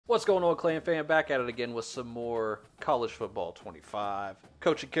What's going on, Clan fan? Back at it again with some more College Football 25.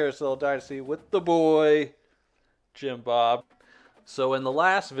 Coaching Carousel Dynasty with the boy, Jim Bob. So in the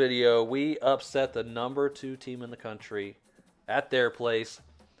last video, we upset the number 2 team in the country at their place.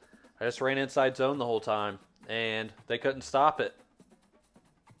 I just ran inside zone the whole time, and they couldn't stop it.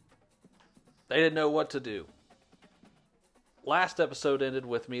 They didn't know what to do. Last episode ended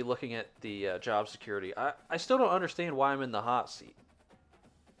with me looking at the job security. I still don't understand why I'm in the hot seat.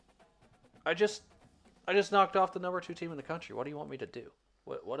 I just knocked off the number 2 team in the country. What do you want me to do?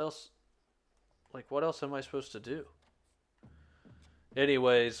 What else? Like, what else am I supposed to do?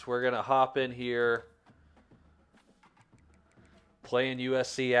 Anyways, we're gonna hop in here. Playing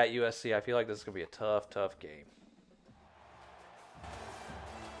USC at USC. I feel like this is gonna be a tough game.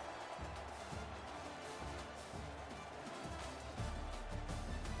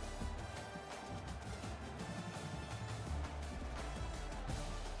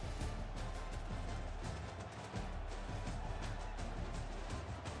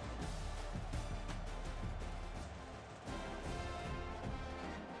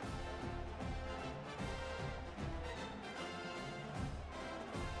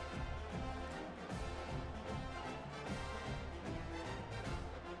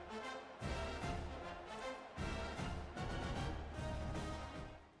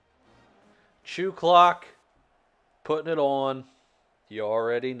 Chew clock, putting it on, you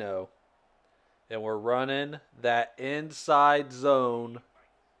already know. And we're running that inside zone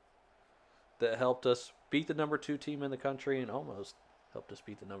that helped us beat the number 2 team in the country and almost helped us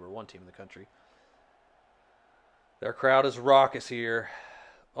beat the number 1 team in the country. Their crowd is raucous here.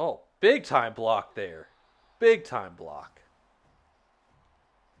 Oh, big time block there. Big time block.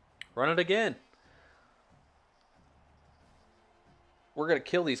 Run it again. We're going to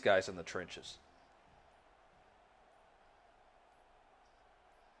kill these guys in the trenches.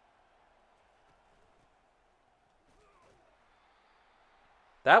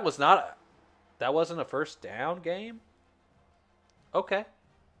 That wasn't a first down game? Okay.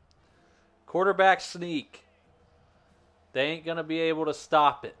 Quarterback sneak. They ain't going to be able to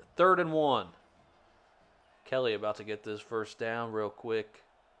stop it. 3rd and 1. Kelly about to get this first down real quick.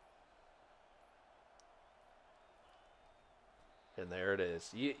 And there it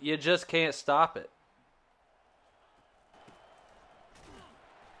is. You just can't stop it.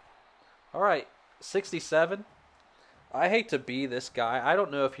 All right, 67. I hate to be this guy. I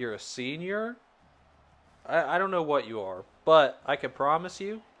don't know if you're a senior. I don't know what you are. But I can promise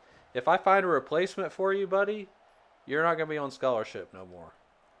you, if I find a replacement for you, buddy, you're not going to be on scholarship no more.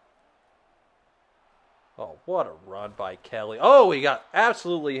 Oh, what a run by Kelly. Oh, he got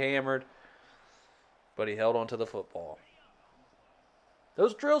absolutely hammered. But he held on to the football.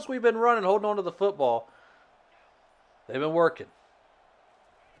 Those drills we've been running, holding on to the football, they've been working.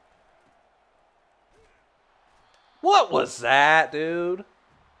 What was that, dude?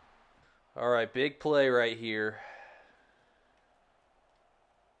 All right, big play right here.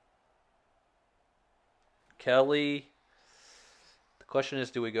 Kelly. The question is,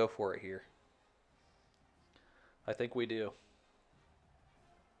 do we go for it here? I think we do.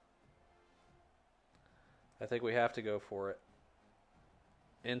 I think we have to go for it.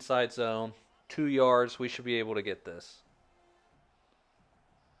 Inside zone, 2 yards. We should be able to get this.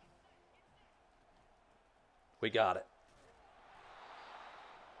 We got it.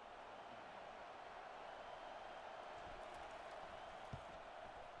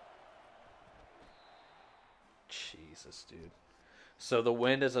 Jesus, dude. So the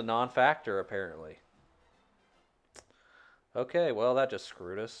wind is a non-factor, apparently. Okay, well, that just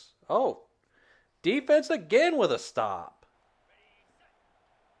screwed us. Oh, defense again with a stop.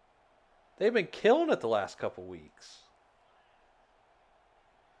 They've been killing it the last couple weeks.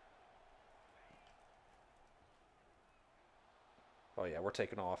 Oh, yeah, we're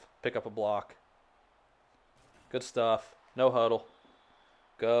taking off. Pick up a block. Good stuff. No huddle.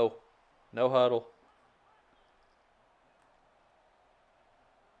 Go. No huddle.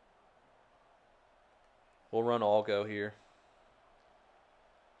 We'll run all go here.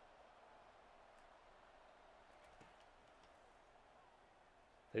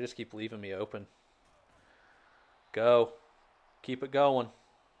 They just keep leaving me open. Go. Keep it going.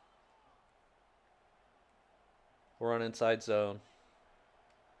 We're on inside zone.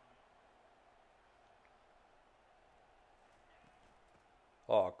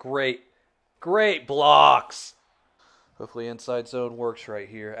 Oh, great. Great blocks. Hopefully inside zone works right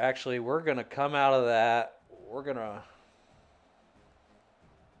here. Actually, we're going to come out of that. We're going to...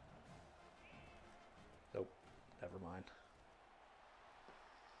 Nope. Never mind.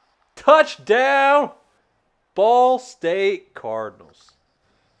 Touchdown! Ball State Cardinals.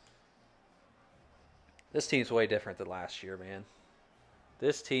 This team's way different than last year, man.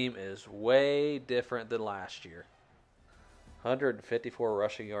 This team is way different than last year. 154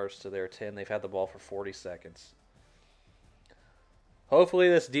 rushing yards to their 10. They've had the ball for 40 seconds. Hopefully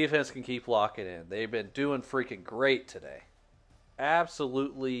this defense can keep locking in. They've been doing freaking great today.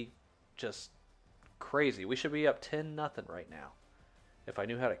 Absolutely just crazy. We should be up 10-0 right now if I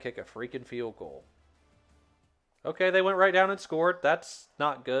knew how to kick a freaking field goal. Okay, they went right down and scored. That's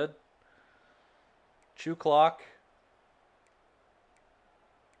not good. Chew clock.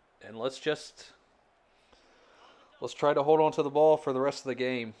 And let's try to hold on to the ball for the rest of the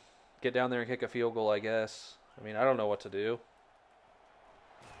game. Get down there and kick a field goal, I guess. I mean, I don't know what to do.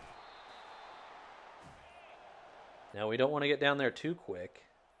 Now, we don't want to get down there too quick.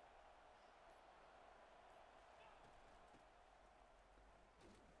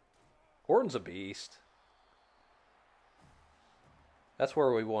 Horton's a beast. That's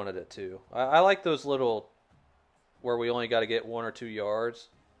where we wanted it to. I like those little where we only got to get 1 or 2 yards.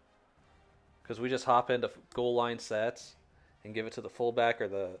 Because we just hop into goal line sets and give it to the fullback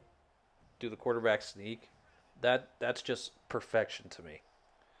or do the quarterback sneak. That's just perfection to me.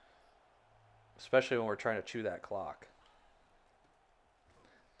 Especially when we're trying to chew that clock.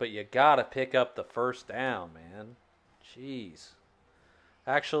 But you got to pick up the first down, man. Jeez.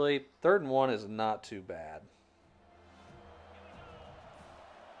 Actually, 3rd and 1 is not too bad.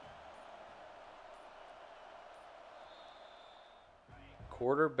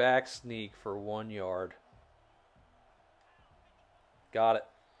 Quarterback sneak for 1 yard. Got it.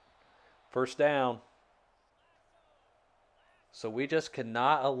 First down. So we just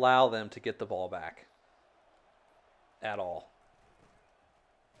cannot allow them to get the ball back. At all.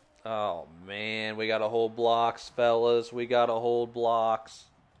 Oh, man. We got to hold blocks, fellas. We got to hold blocks.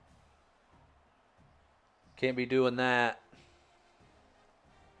 Can't be doing that.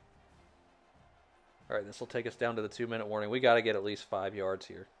 All right, this will take us down to the 2-minute warning. We got to get at least 5 yards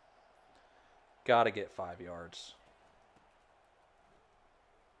here. Got to get 5 yards.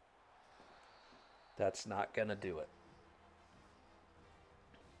 That's not going to do it.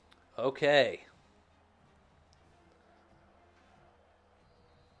 Okay.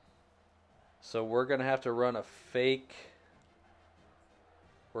 So we're going to have to run a fake.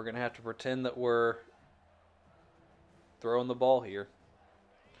 We're going to have to pretend that we're throwing the ball here.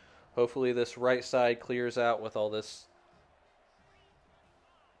 Hopefully this right side clears out with all this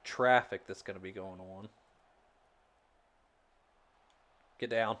traffic that's going to be going on. Get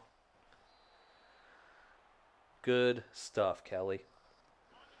down. Good stuff, Kelly.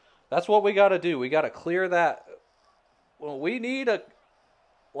 That's what we got to do. We got to clear that. Well, we need a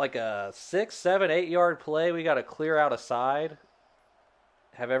 6, 7, 8 yard play. We got to clear out a side.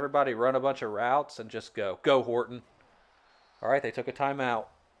 Have everybody run a bunch of routes and just go. Go, Horton. All right, they took a timeout.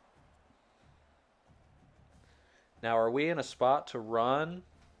 Now, are we in a spot to run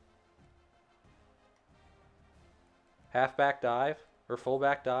halfback dive or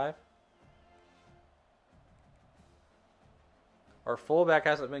fullback dive? Our fullback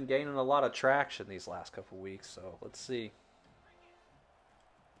hasn't been gaining a lot of traction these last couple weeks, so let's see.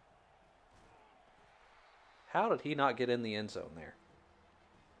 How did he not get in the end zone there?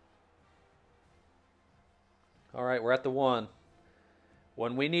 All right, we're at the 1.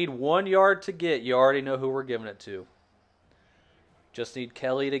 When we need 1 yard to get, you already know who we're giving it to. Just need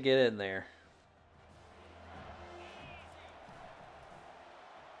Kelly to get in there.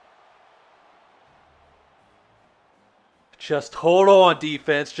 Just hold on,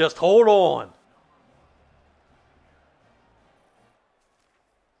 defense. Just hold on.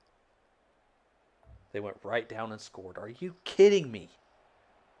 They went right down and scored. Are you kidding me?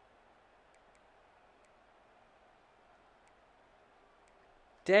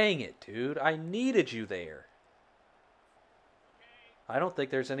 Dang it, dude. I needed you there. I don't think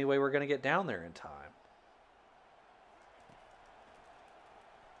there's any way we're going to get down there in time.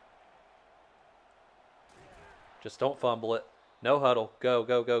 Just don't fumble it. No huddle. Go,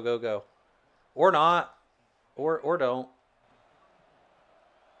 go, go, go, go. Or not. Or don't.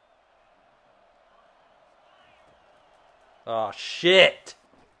 Oh, shit.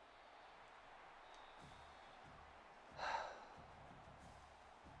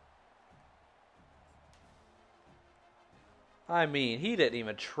 I mean, he didn't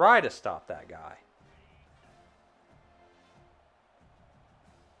even try to stop that guy.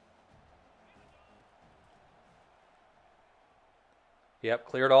 Yep,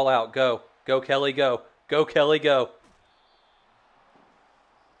 clear it all out. Go. Go, Kelly, go. Go, Kelly, go.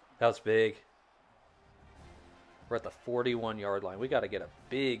 That was big. We're at the 41-yard line. We got to get a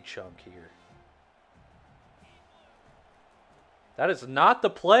big chunk here. That is not the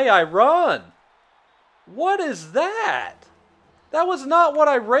play I run. What is that? That was not what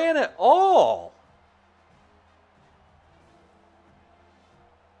I ran at all.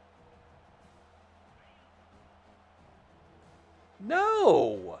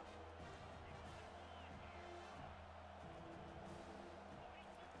 No.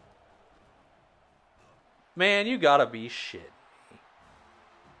 Man, you gotta be shit.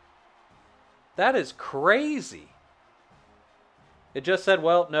 That is crazy. It just said,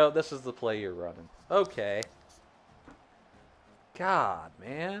 well, no, this is the play you're running. Okay. God,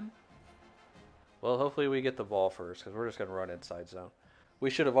 man. Well, hopefully we get the ball first, because we're just going to run inside zone. We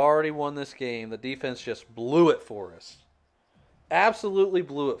should have already won this game. The defense just blew it for us. Absolutely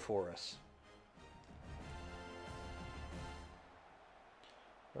blew it for us.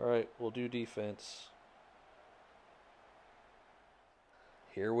 All right, we'll do defense.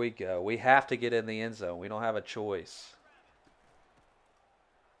 Here we go. We have to get in the end zone. We don't have a choice.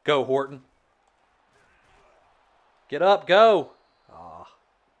 Go, Horton. Get up, go. Ah.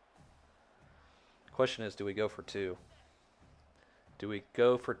 Question is, do we go for 2? Do we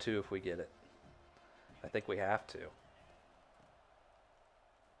go for 2 if we get it? I think we have to.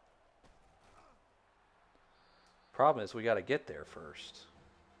 Problem is, we got to get there first.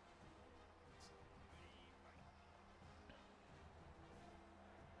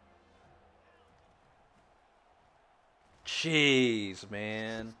 Jeez,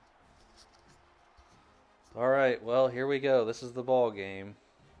 man. All right, well, here we go. This is the ball game.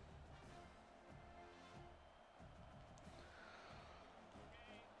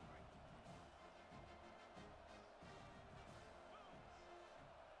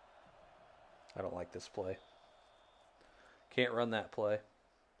 I don't like this play. Can't run that play.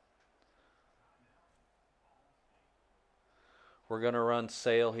 We're going to run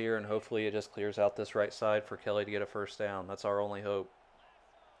sail here, and hopefully it just clears out this right side for Kelly to get a first down. That's our only hope.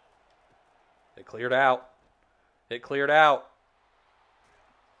 It cleared out. It cleared out.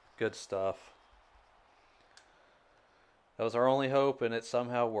 Good stuff. That was our only hope, and it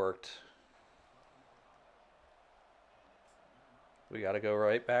somehow worked. We got to go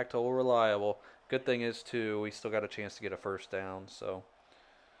right back to old reliable. Good thing is, too, we still got a chance to get a first down, so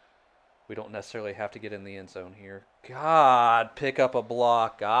we don't necessarily have to get in the end zone here. God, pick up a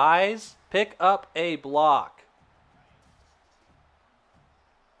block, guys. Pick up a block.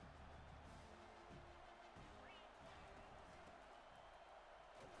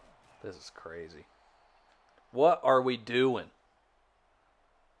 This is crazy. What are we doing?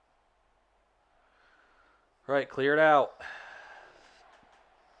 Right, cleared out.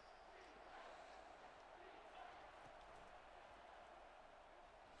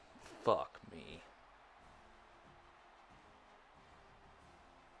 Fuck me.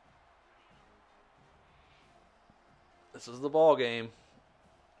 This is the ball game.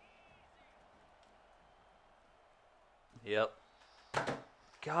 Yep.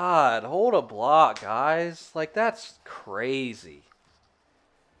 God, hold a block, guys. Like, that's crazy.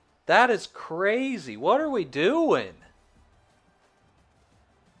 That is crazy. What are we doing?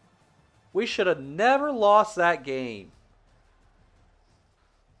 We should have never lost that game.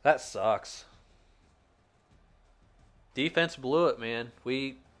 That sucks. Defense blew it, man.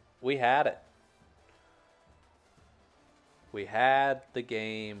 We had it. We had the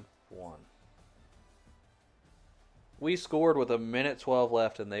game won. We scored with 1:12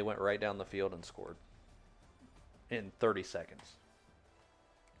 left, and they went right down the field and scored in 30 seconds.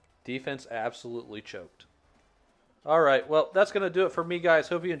 Defense absolutely choked. All right, well, that's going to do it for me, guys.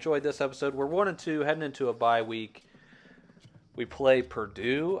 Hope you enjoyed this episode. We're 1-2, heading into a bye week. We play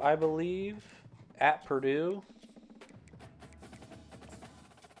Purdue, I believe, at Purdue.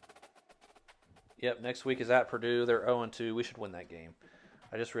 Yep, next week is at Purdue. They're 0-2. We should win that game.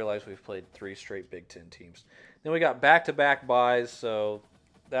 I just realized we've played 3 straight Big Ten teams. Then we got back-to-back byes, so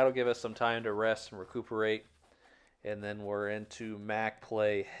that'll give us some time to rest and recuperate. And then we're into MAC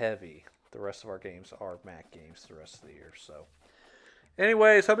play heavy. The rest of our games are MAC games the rest of the year. So,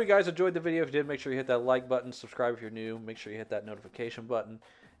 anyways, hope you guys enjoyed the video. If you did, make sure you hit that like button. Subscribe if you're new. Make sure you hit that notification button.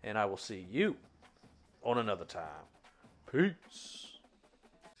 And I will see you on another time. Peace.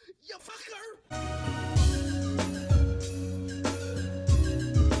 You fucker!